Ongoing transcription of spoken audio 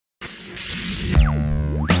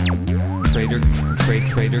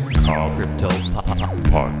Trader Cobb Crypto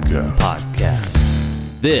Podcast.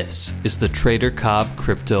 This is the Trader Cobb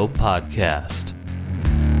Crypto Podcast.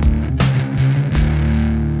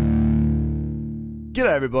 G'day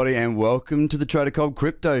everybody and welcome to the Trader Cobb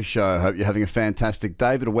Crypto Show. Hope you're having a fantastic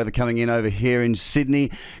day. Bit of weather coming in over here in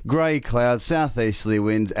Sydney. Grey clouds, southeasterly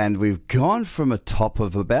winds, and we've gone from a top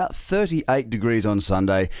of about 38 degrees on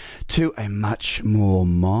Sunday to a much more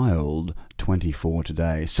mild 24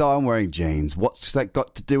 today. So I'm wearing jeans. What's that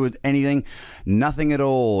got to do with anything? Nothing at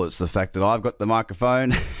all. It's the fact that I've got the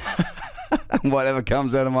microphone. Whatever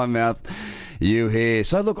comes out of my mouth, you hear.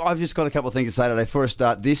 So look, I've just got a couple of things to say today. For a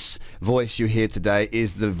start, this voice you hear today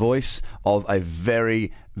is the voice of a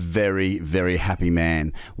very, very, very happy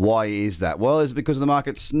man. Why is that? Well, is it because of the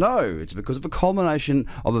markets? No, it's because of a culmination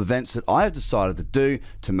of events that I have decided to do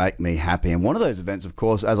to make me happy. And one of those events, of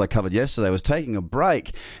course, as I covered yesterday, was taking a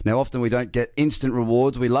break. Now, often we don't get instant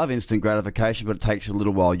rewards. We love instant gratification, but it takes a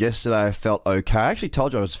little while. Yesterday, I felt okay. I actually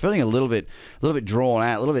told you I was feeling a little bit drawn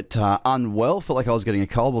out, a little bit unwell. Felt like I was getting a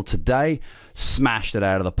cold. Well, today, smashed it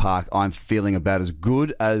out of the park. I'm feeling about as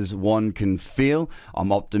good as one can feel.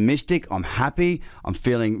 I'm optimistic. I'm happy. I'm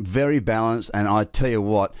feeling very balanced. And I tell you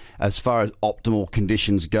what, as far as optimal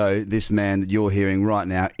conditions go, this man that you're hearing right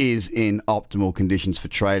now is in optimal conditions for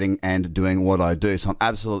trading and doing what I do. So I'm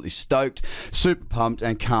absolutely stoked, super pumped,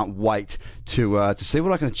 and can't wait to see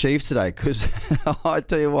what I can achieve today. Because I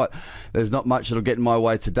tell you what, there's not much that'll get in my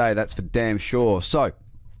way today. That's for damn sure. So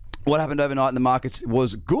what happened overnight in the markets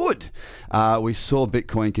was good. We saw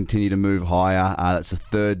Bitcoin continue to move higher. That's the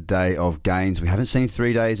third day of gains. We haven't seen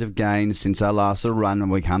 3 days of gains since our last run,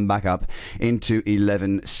 and we come back up into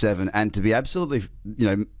 11.7. And to be absolutely,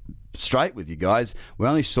 straight with you guys, we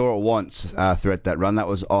only saw it once throughout that run. That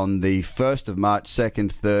was on the 1st of March,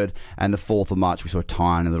 2nd, 3rd, and the 4th of March. We saw a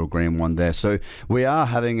tiny little green one there. So we are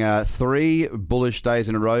having 3 bullish days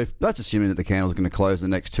in a row. That's assuming that the candle is going to close in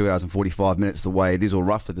the next 2 hours and 45 minutes the way it is, or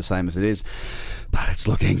roughly the same as it is. But it's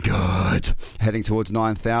looking good. Heading towards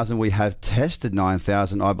 9,000. We have tested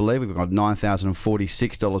 9,000, I believe. We've got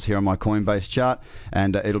 $9,046 here on my Coinbase chart.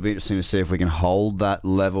 And it'll be interesting to see if we can hold that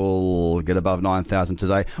level, get above 9,000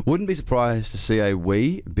 today. Wouldn't be surprised to see a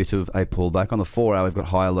wee bit of a pullback. On the 4 hour, we've got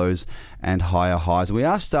higher lows and higher highs. We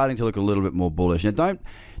are starting to look a little bit more bullish. Now,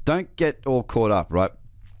 don't get all caught up, right?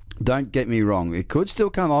 Don't get me wrong. It could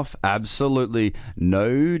still come off. Absolutely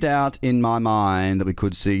no doubt in my mind that we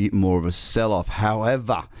could see more of a sell-off.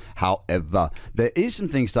 However, there is some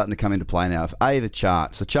things starting to come into play now. The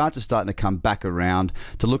charts. The charts are starting to come back around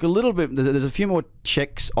to look a little bit. There's a few more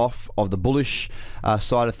checks off of the bullish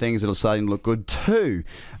side of things that are starting to look good too.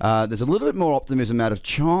 There's a little bit more optimism out of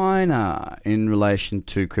China in relation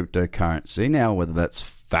to cryptocurrency. Now, whether that's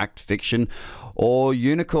fact, fiction, or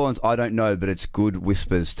unicorns, I don't know, but it's good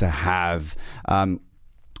whispers to have.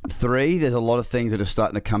 3, there's a lot of things that are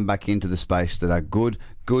starting to come back into the space that are good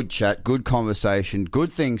chat, good conversation,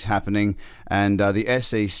 good things happening, and the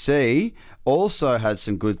SEC also had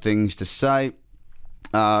some good things to say.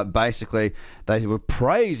 Basically, they were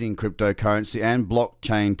praising cryptocurrency and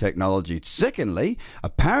blockchain technology. Secondly,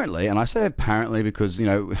 apparently, and I say apparently because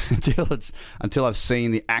until I've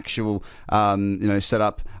seen the actual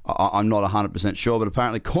setup, I'm not 100% sure. But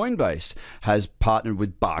apparently, Coinbase has partnered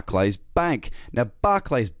with Barclays Bank. Now,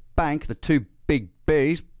 Barclays Bank, the 2 big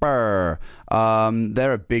B's, they're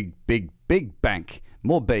a big bank.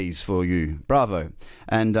 More B's for you. Bravo.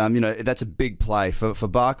 And, that's a big play for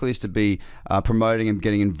Barclays to be promoting and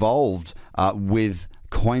getting involved with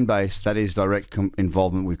Coinbase. That is direct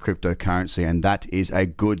involvement with cryptocurrency, and that is a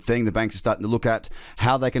good thing. The banks are starting to look at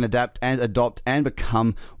how they can adapt and adopt and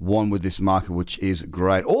become one with this market, which is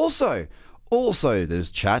great. Also,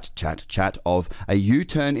 there's chat of a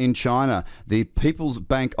U-turn in China. The People's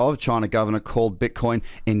Bank of China governor called Bitcoin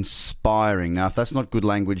inspiring. Now, if that's not good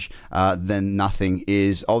language, then nothing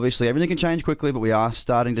is. Obviously, everything can change quickly, but we are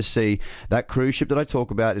starting to see that cruise ship that I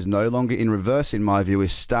talk about is no longer in reverse, in my view,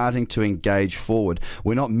 is starting to engage forward.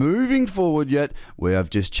 We're not moving forward yet. We have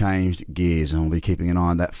just changed gears, and we'll be keeping an eye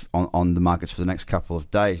on that on the markets for the next couple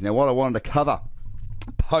of days. Now, what I wanted to cover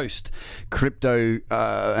post crypto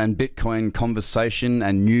and Bitcoin conversation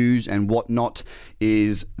and news and whatnot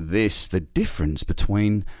is this: the difference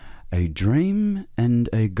between a dream and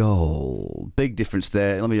a goal. Big difference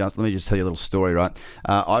there. Let me just tell you a little story, right?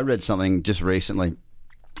 I read something just recently.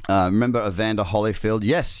 Remember Evander Holyfield?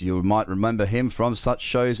 Yes, you might remember him from such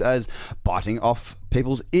shows as biting off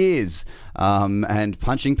people's ears and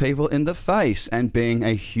punching people in the face and being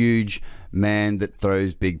a huge man that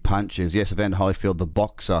throws big punches. Yes, Evander Holyfield, the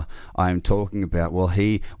boxer I am talking about. Well,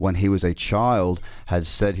 when he was a child, had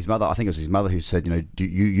said his mother, I think it was his mother who said,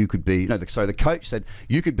 you could be, the coach said,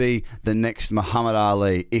 you could be the next Muhammad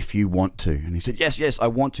Ali if you want to. And he said, yes, I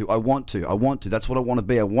want to. That's what I want to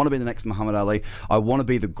be. I want to be the next Muhammad Ali. I want to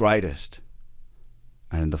be the greatest.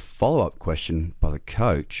 And the follow-up question by the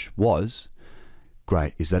coach was,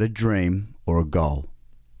 great, is that a dream or a goal?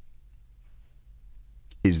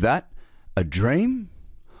 Is that a dream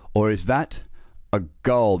or is that a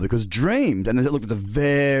goal? Because dreamed, and look, there's a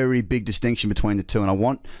very big distinction between the two, and I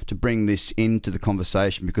want to bring this into the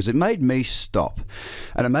conversation because it made me stop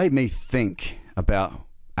and it made me think about,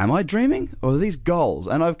 am I dreaming or are these goals?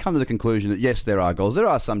 And I've come to the conclusion that yes, there are goals. There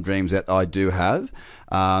are some dreams that I do have,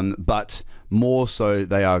 but more so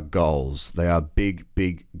they are goals. They are big,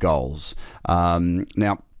 big goals.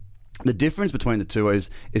 Now, the difference between the two is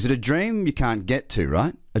it a dream you can't get to,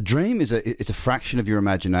 right? A dream it's a fraction of your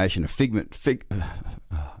imagination, a fragment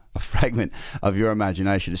of your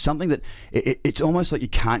imagination. It's something that it's almost like you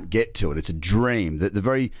can't get to it. It's a dream. The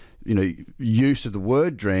very use of the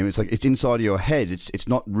word dream, it's like it's inside of your head. It's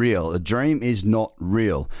not real. A dream is not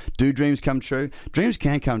real. Do dreams come true? Dreams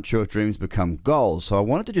can come true if dreams become goals. So I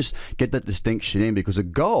wanted to just get that distinction in because a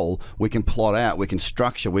goal we can plot out, we can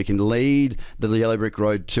structure, we can lead the yellow brick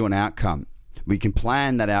road to an outcome. We can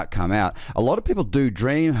plan that outcome out. A lot of people do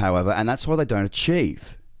dream, however, and that's why they don't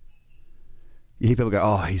achieve. You hear people go,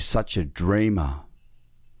 oh, he's such a dreamer.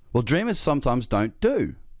 Well, dreamers sometimes don't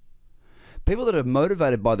do. People that are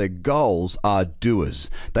motivated by their goals are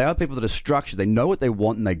doers. They are people that are structured. They know what they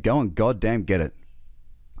want and they go and goddamn get it.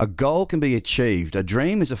 A goal can be achieved. A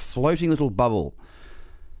dream is a floating little bubble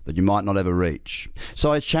that you might not ever reach.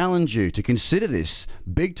 So I challenge you to consider this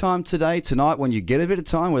big time today, tonight, when you get a bit of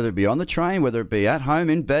time, whether it be on the train, whether it be at home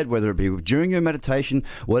in bed, whether it be during your meditation,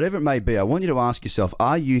 whatever it may be. I want you to ask yourself,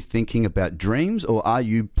 are you thinking about dreams or are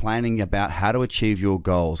you planning about how to achieve your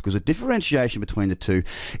goals? Because the differentiation between the two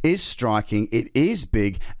is striking, it is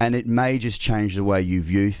big, and it may just change the way you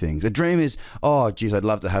view things. A dream is, oh, geez, I'd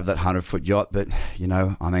love to have that 100-foot yacht, but,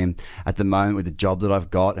 at the moment with the job that I've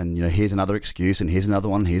got, and, here's another excuse, and here's another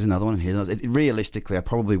one, here's another one, and here's another. Realistically, I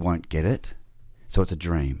probably won't get it. So it's a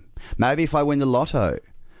dream. Maybe if I win the lotto,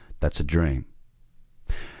 that's a dream.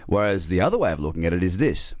 Whereas the other way of looking at it is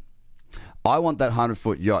this. I want that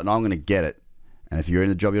 100-foot yacht and I'm going to get it. And if you're in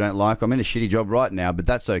a job you don't like, I'm in a shitty job right now, but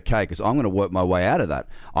that's okay because I'm going to work my way out of that.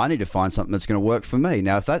 I need to find something that's going to work for me.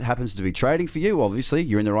 Now, if that happens to be trading for you, obviously,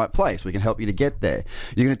 you're in the right place. We can help you to get there.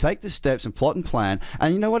 You're going to take the steps and plot and plan.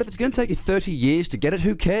 And you know what? If it's going to take you 30 years to get it,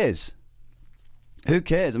 who cares? Who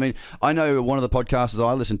cares? I mean, I know one of the podcasts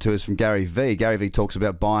I listen to is from Gary Vee. Gary Vee talks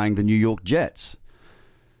about buying the New York Jets.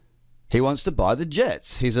 He wants to buy the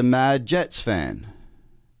Jets. He's a mad Jets fan.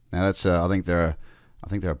 Now that's I think they're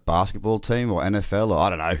a basketball team or NFL or I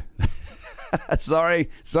don't know. Sorry.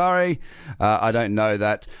 I don't know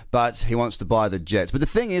that. But he wants to buy the Jets. But the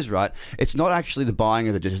thing is, right, it's not actually the buying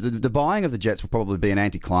of the Jets. The buying of the Jets will probably be an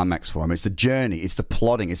anticlimax for him. It's the journey. It's the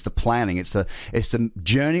plotting. It's the planning. It's the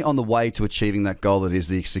journey on the way to achieving that goal that is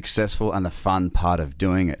the successful and the fun part of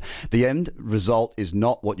doing it. The end result is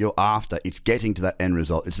not what you're after. It's getting to that end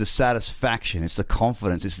result. It's the satisfaction. It's the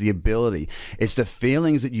confidence. It's the ability. It's the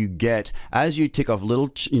feelings that you get as you tick off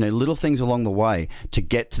little things along the way to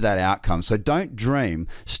get to that outcome. So don't dream.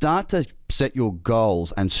 Start to set your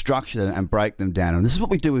goals and structure them and break them down. And this is what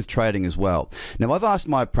we do with trading as well. Now, I've asked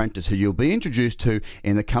my apprentice, who you'll be introduced to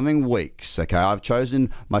in the coming weeks. Okay, I've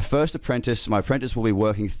chosen my first apprentice. My apprentice will be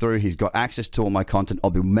working through. He's got access to all my content. I'll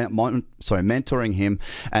be mentoring him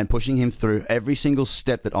and pushing him through every single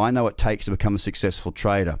step that I know it takes to become a successful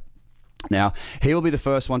trader. Now, he will be the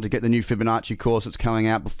first one to get the new Fibonacci course that's coming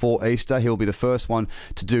out before Easter. He'll be the first one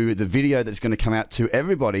to do the video that's going to come out to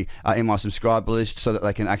everybody in my subscriber list so that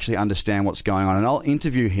they can actually understand what's going on. And I'll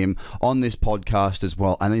interview him on this podcast as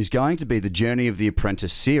well. And he's going to be the Journey of the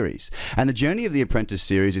Apprentice series. And the Journey of the Apprentice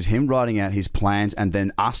series is him writing out his plans and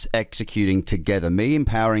then us executing together. Me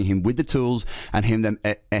empowering him with the tools and him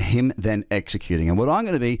then executing. And what I'm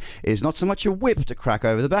going to be is not so much a whip to crack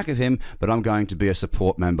over the back of him, but I'm going to be a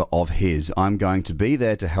support member of his. I'm going to be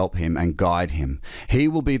there to help him and guide him. He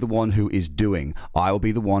will be the one who is doing. I will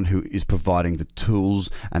be the one who is providing the tools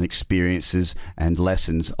and experiences and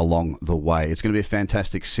lessons along the way. It's going to be a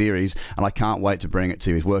fantastic series, and I can't wait to bring it to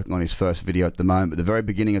you. He's working on his first video at the moment, but the very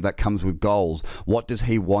beginning of that comes with goals. What does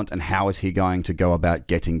he want, and how is he going to go about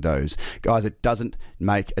getting those? Guys, it doesn't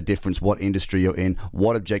make a difference what industry you're in,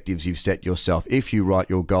 what objectives you've set yourself. If you write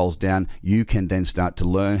your goals down, you can then start to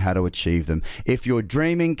learn how to achieve them. If you're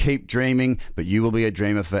dreaming, keep dreaming. dreaming, but you will be a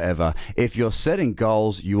dreamer forever. If you're setting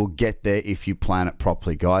goals, you will get there if you plan it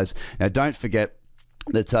properly, guys. Now, don't forget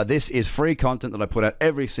that this is free content that I put out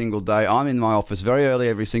every single day. I'm in my office very early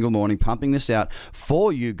every single morning pumping this out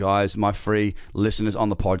for you guys, my free listeners on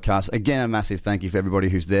the podcast. Again, a massive thank you for everybody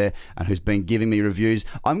who's there and who's been giving me reviews.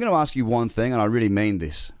 I'm going to ask you one thing, and I really mean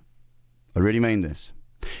this.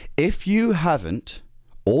 If you haven't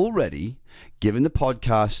already given the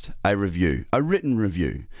podcast a review, a written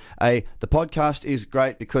review, the podcast is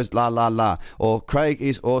great because la la la, or Craig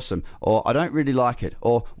is awesome, or I don't really like it,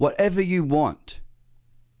 or whatever you want.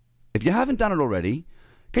 If you haven't done it already,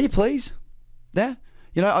 can you please? Yeah?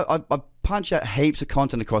 You know, I punch out heaps of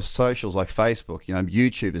content across socials like Facebook,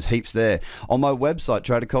 YouTube, there's heaps there. On my website,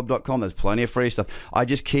 tradercobb.com, there's plenty of free stuff. I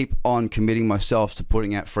just keep on committing myself to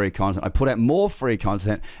putting out free content. I put out more free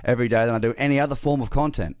content every day than I do any other form of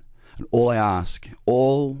content. And all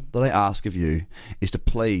that I ask of you is to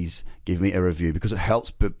please give me a review, because it helps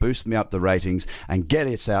boost me up the ratings and get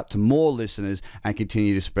it out to more listeners and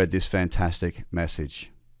continue to spread this fantastic message.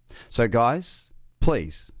 So guys,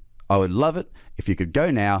 please, I would love it if you could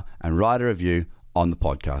go now and write a review on the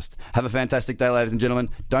podcast. Have a fantastic day, ladies and gentlemen.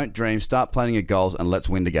 Don't dream, start planning your goals, and let's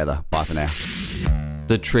win together. Bye for now.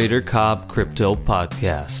 The Trader Cobb Crypto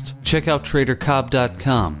Podcast. Check out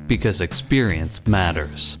TraderCobb.com because experience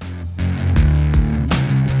matters.